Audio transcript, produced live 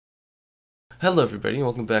Hello everybody, and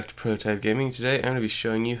welcome back to Prototype Gaming. Today I'm going to be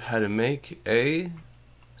showing you how to make a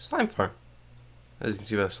slime farm. As you can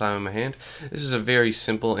see by the slime in my hand, this is a very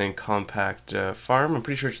simple and compact farm. I'm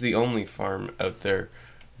pretty sure it's the only farm out there,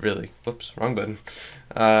 really. Whoops, wrong button.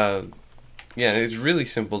 Yeah, it's really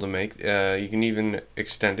simple to make. You can even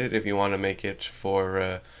extend it if you want to make it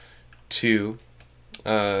for two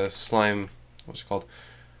slime, what's it called?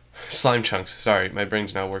 Slime chunks. Sorry, my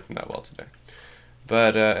brain's not working that well today.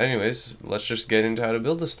 But anyways, let's just get into how to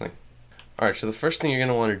build this thing. Alright, so the first thing you're going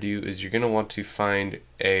to want to do is you're going to want to find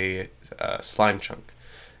a slime chunk.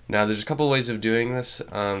 Now there's a couple ways of doing this.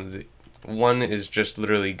 One is just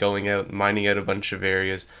literally going out, mining out a bunch of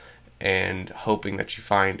areas and hoping that you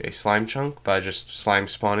find a slime chunk by just slime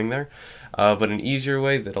spawning there. But an easier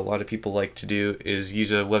way that a lot of people like to do is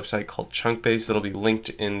use a website called Chunkbase that'll be linked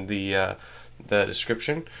in the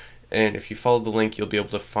description. And if you follow the link, you'll be able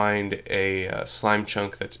to find a slime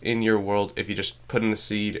chunk that's in your world if you just put in the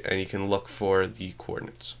seed and you can look for the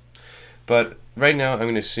coordinates. But right now, I'm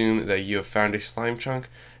going to assume that you have found a slime chunk,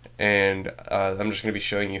 and I'm just going to be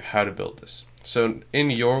showing you how to build this. So in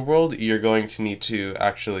your world, you're going to need to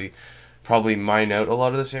actually probably mine out a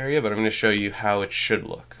lot of this area, but I'm going to show you how it should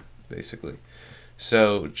look, basically.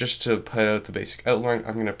 So just to put out the basic outline,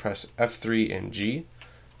 I'm going to press F3 and G,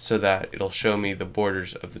 so that it'll show me the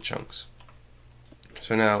borders of the chunks.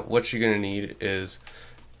 So now what you're going to need is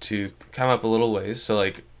to come up a little ways. So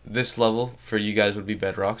like this level for you guys would be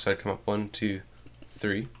bedrock, so I'd come up 1, 2,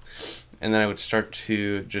 3, and then I would start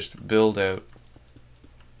to just build out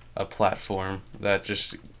a platform that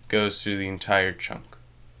just goes through the entire chunk.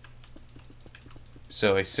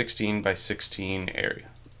 So a 16 by 16 area.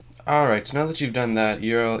 Alright, so now that you've done that,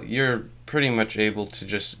 you're pretty much able to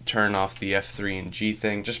just turn off the F3 and G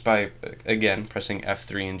thing just by, again, pressing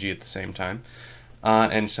F3 and G at the same time.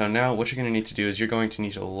 And so now what you're going to need to do is you're going to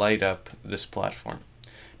need to light up this platform.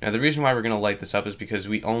 Now the reason why we're going to light this up is because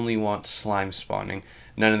we only want slime spawning,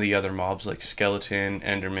 none of the other mobs like skeleton,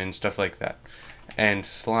 enderman, stuff like that. And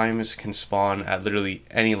slimes can spawn at literally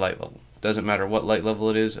any light level. Doesn't matter what light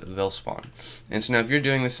level it is, they'll spawn. And so now if you're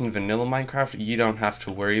doing this in vanilla Minecraft, you don't have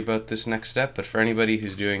to worry about this next step, but for anybody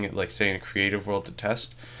who's doing it, like say in a creative world to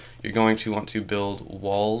test, you're going to want to build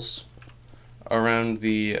walls around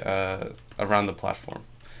the platform.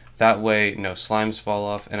 That way no slimes fall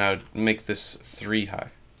off, and I would make this 3 high.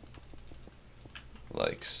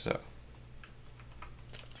 Like so.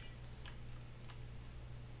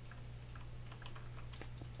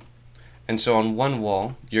 And so on one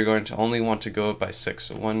wall, you're going to only want to go up by 6.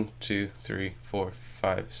 So 1, 2, 3, 4,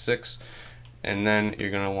 5, 6. And then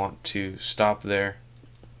you're going to want to stop there.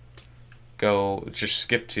 Go, just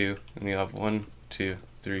skip 2. And you have 1, 2,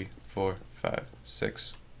 3, 4, 5,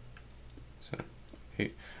 6. 7,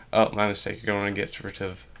 8. Oh, my mistake. You're going to get rid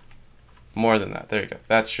of more than that. There you go.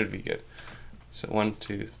 That should be good. So 1,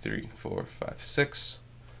 2, 3, 4, 5, 6.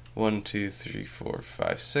 1, 2, 3, 4,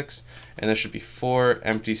 5, 6, and there should be 4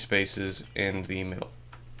 empty spaces in the middle.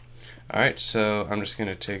 Alright, so I'm just going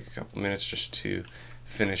to take a couple minutes just to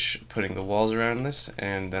finish putting the walls around this,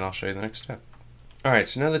 and then I'll show you the next step. Alright,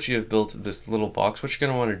 so now that you have built this little box, what you're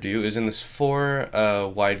going to want to do is in this 4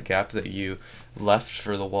 wide gap that you left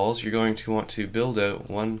for the walls, you're going to want to build out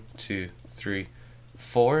 1, 2, 3,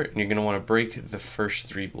 4, and you're going to want to break the first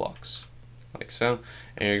 3 blocks. Like so,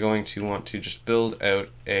 and you're going to want to just build out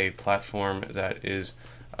a platform that is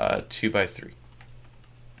 2 by 3.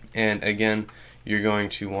 And again, you're going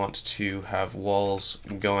to want to have walls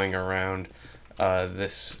going around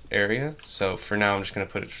this area. So for now, I'm just going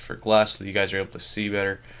to put it for glass so that you guys are able to see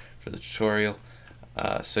better for the tutorial.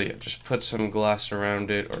 So yeah, just put some glass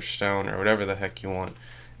around it, or stone, or whatever the heck you want,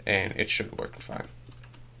 and it should work fine.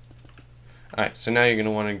 Alright, so now you're going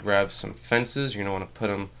to want to grab some fences. You're going to want to put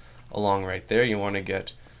them along right there. You want to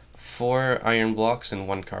get 4 iron blocks and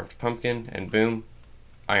 1 carved pumpkin, and boom,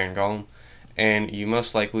 iron golem. And you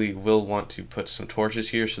most likely will want to put some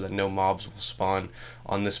torches here so that no mobs will spawn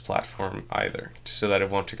on this platform either, so that it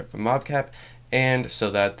won't take up the mob cap, and so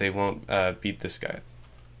that they won't beat this guy.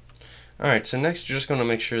 Alright, so next you're just going to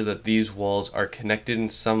make sure that these walls are connected in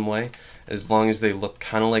some way. As long as they look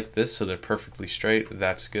kind of like this, so they're perfectly straight,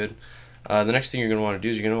 that's good. The next thing you're going to want to do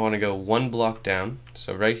is you're going to want to go 1 block down.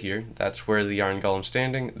 So right here, that's where the iron golem's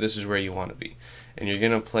standing. This is where you want to be. And you're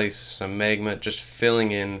going to place some magma just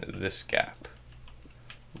filling in this gap.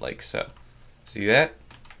 Like so. See that?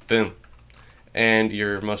 Boom. And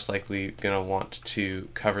you're most likely going to want to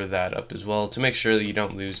cover that up as well to make sure that you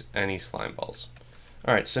don't lose any slime balls.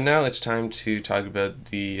 Alright, so now it's time to talk about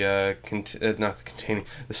the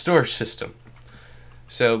storage system.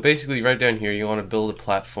 So basically right down here you want to build a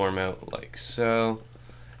platform out like so,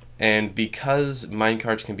 And because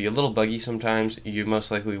minecarts can be a little buggy sometimes, you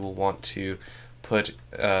most likely will want to put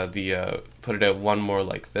put it out one more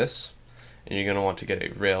like this, and you're going to want to get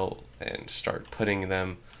a rail and start putting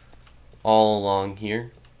them all along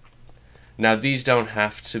here. Now these don't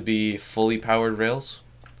have to be fully powered rails.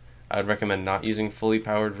 I would recommend not using fully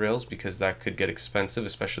powered rails because that could get expensive,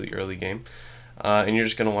 especially early game. And you're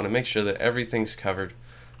just going to want to make sure that everything's covered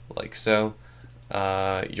like so.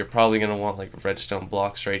 You're probably going to want like redstone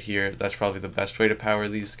blocks right here. That's probably the best way to power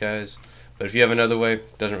these guys. But if you have another way,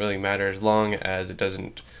 it doesn't really matter as long as it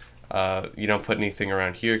doesn't, you don't put anything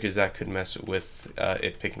around here because that could mess with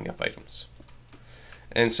it picking up items.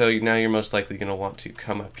 And so now you're most likely going to want to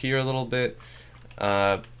come up here a little bit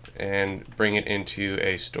and bring it into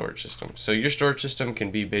a storage system. So your storage system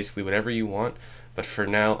can be basically whatever you want, but for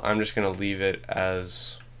now I'm just going to leave it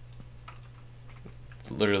as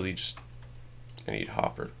literally just, I need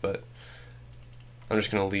hopper, but I'm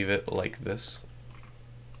just going to leave it like this.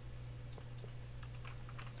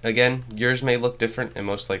 Again, yours may look different and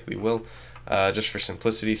most likely will. Just for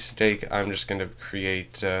simplicity's sake, I'm just going to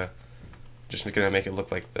create, just going to make it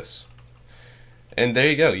look like this. And there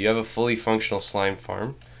you go, you have a fully functional slime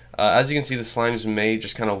farm. As you can see, the slimes may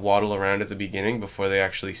just kind of waddle around at the beginning before they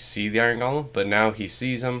actually see the iron golem, but now he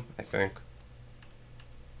sees them, I think.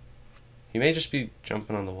 He may just be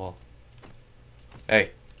jumping on the wall.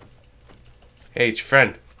 Hey. Hey, it's your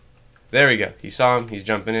friend. There we go. He saw him. He's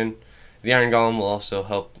jumping in. The iron golem will also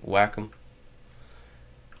help whack him.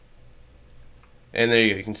 And there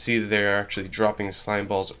you go. You can see that they're actually dropping the slime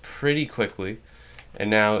balls pretty quickly. And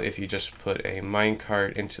now if you just put a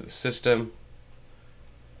minecart into the system,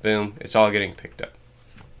 boom, it's all getting picked up.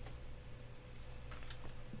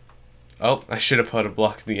 Oh, I should have put a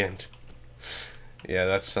block at the end. Yeah,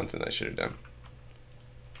 that's something I should have done.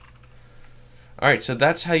 Alright, so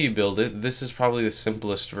that's how you build it. This is probably the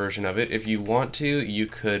simplest version of it. If you want to, you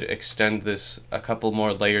could extend this a couple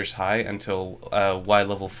more layers high until Y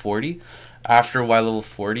level 40. After Y level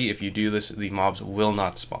 40, if you do this, the mobs will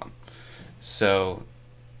not spawn. So,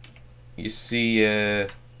 you see the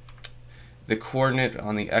coordinate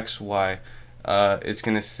on the XY, it's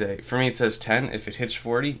going to say, for me it says 10. If it hits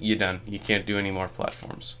 40, you're done. You can't do any more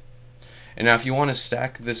platforms. And now if you want to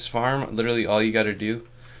stack this farm, literally all you got to do,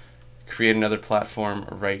 create another platform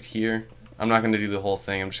right here. I'm not going to do the whole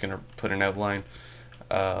thing. I'm just going to put an outline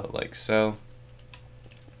like so.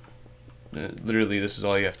 Literally, this is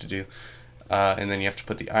all you have to do. And then you have to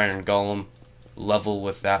put the iron golem level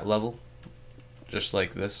with that level, just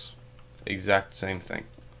like this. Exact same thing.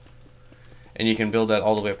 And you can build that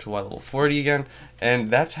all the way up to Y level 40 again.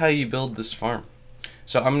 And that's how you build this farm.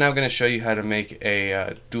 So I'm now going to show you how to make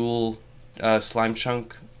a dual slime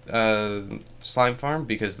chunk slime farm,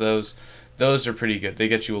 because those are pretty good. They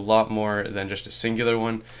get you a lot more than just a singular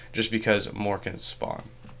one, just because more can spawn.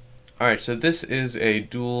 Alright, so this is a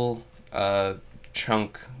dual slime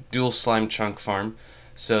chunk farm,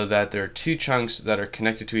 so that there are two chunks that are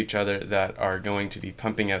connected to each other that are going to be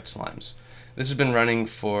pumping out slimes. This has been running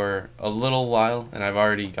for a little while, and I've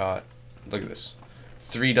already got, look at this,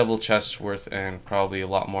 3 double chests worth and probably a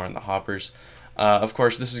lot more in the hoppers. Of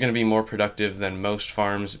course, this is going to be more productive than most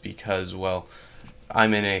farms because, well,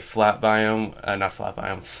 I'm in a flat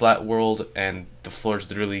biome, flat world, and the floor is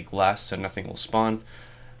literally glass, so nothing will spawn.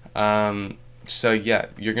 So yeah,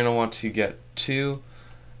 you're going to want to get 2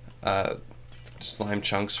 slime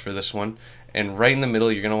chunks for this one, and right in the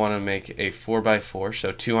middle you're going to want to make a 4x4,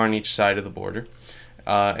 so 2 on each side of the border.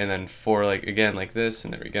 And then 4 like this,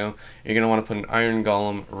 and there we go. You're going to want to put an iron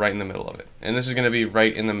golem right in the middle of it. And this is going to be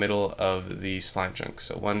right in the middle of the slime chunk.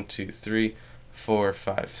 So 1, 2, 3, 4,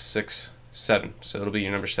 5, 6, 7. So it'll be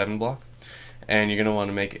your number 7 block. And you're going to want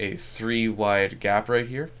to make a 3 wide gap right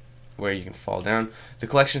here where you can fall down. The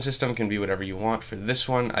collection system can be whatever you want. For this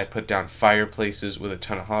one, I put down fireplaces with a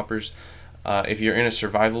ton of hoppers. If you're in a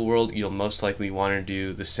survival world, you'll most likely want to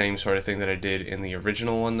do the same sort of thing that I did in the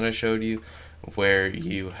original one that I showed you, where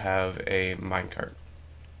you have a minecart.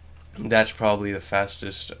 That's probably the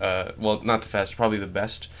fastest, well, not the fastest, probably the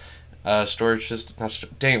best storage system,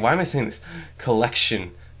 dang, why am I saying this?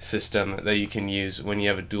 Collection system that you can use when you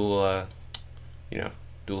have a dual,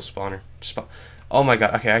 dual spawner. Oh my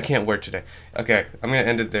god, okay, I can't work today. Okay, I'm going to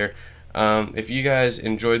end it there. If you guys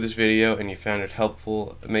enjoyed this video and you found it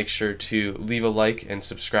helpful, make sure to leave a like and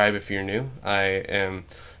subscribe if you're new. I am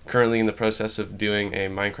currently in the process of doing a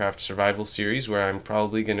Minecraft survival series where I'm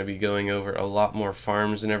probably going to be going over a lot more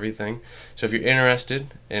farms and everything. So if you're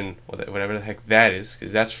interested in whatever the heck that is,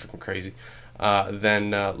 because that's freaking crazy,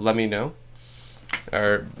 then let me know.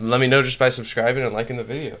 Or let me know just by subscribing and liking the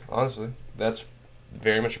video. Honestly, that's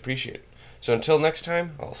very much appreciated. So until next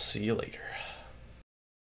time, I'll see you later.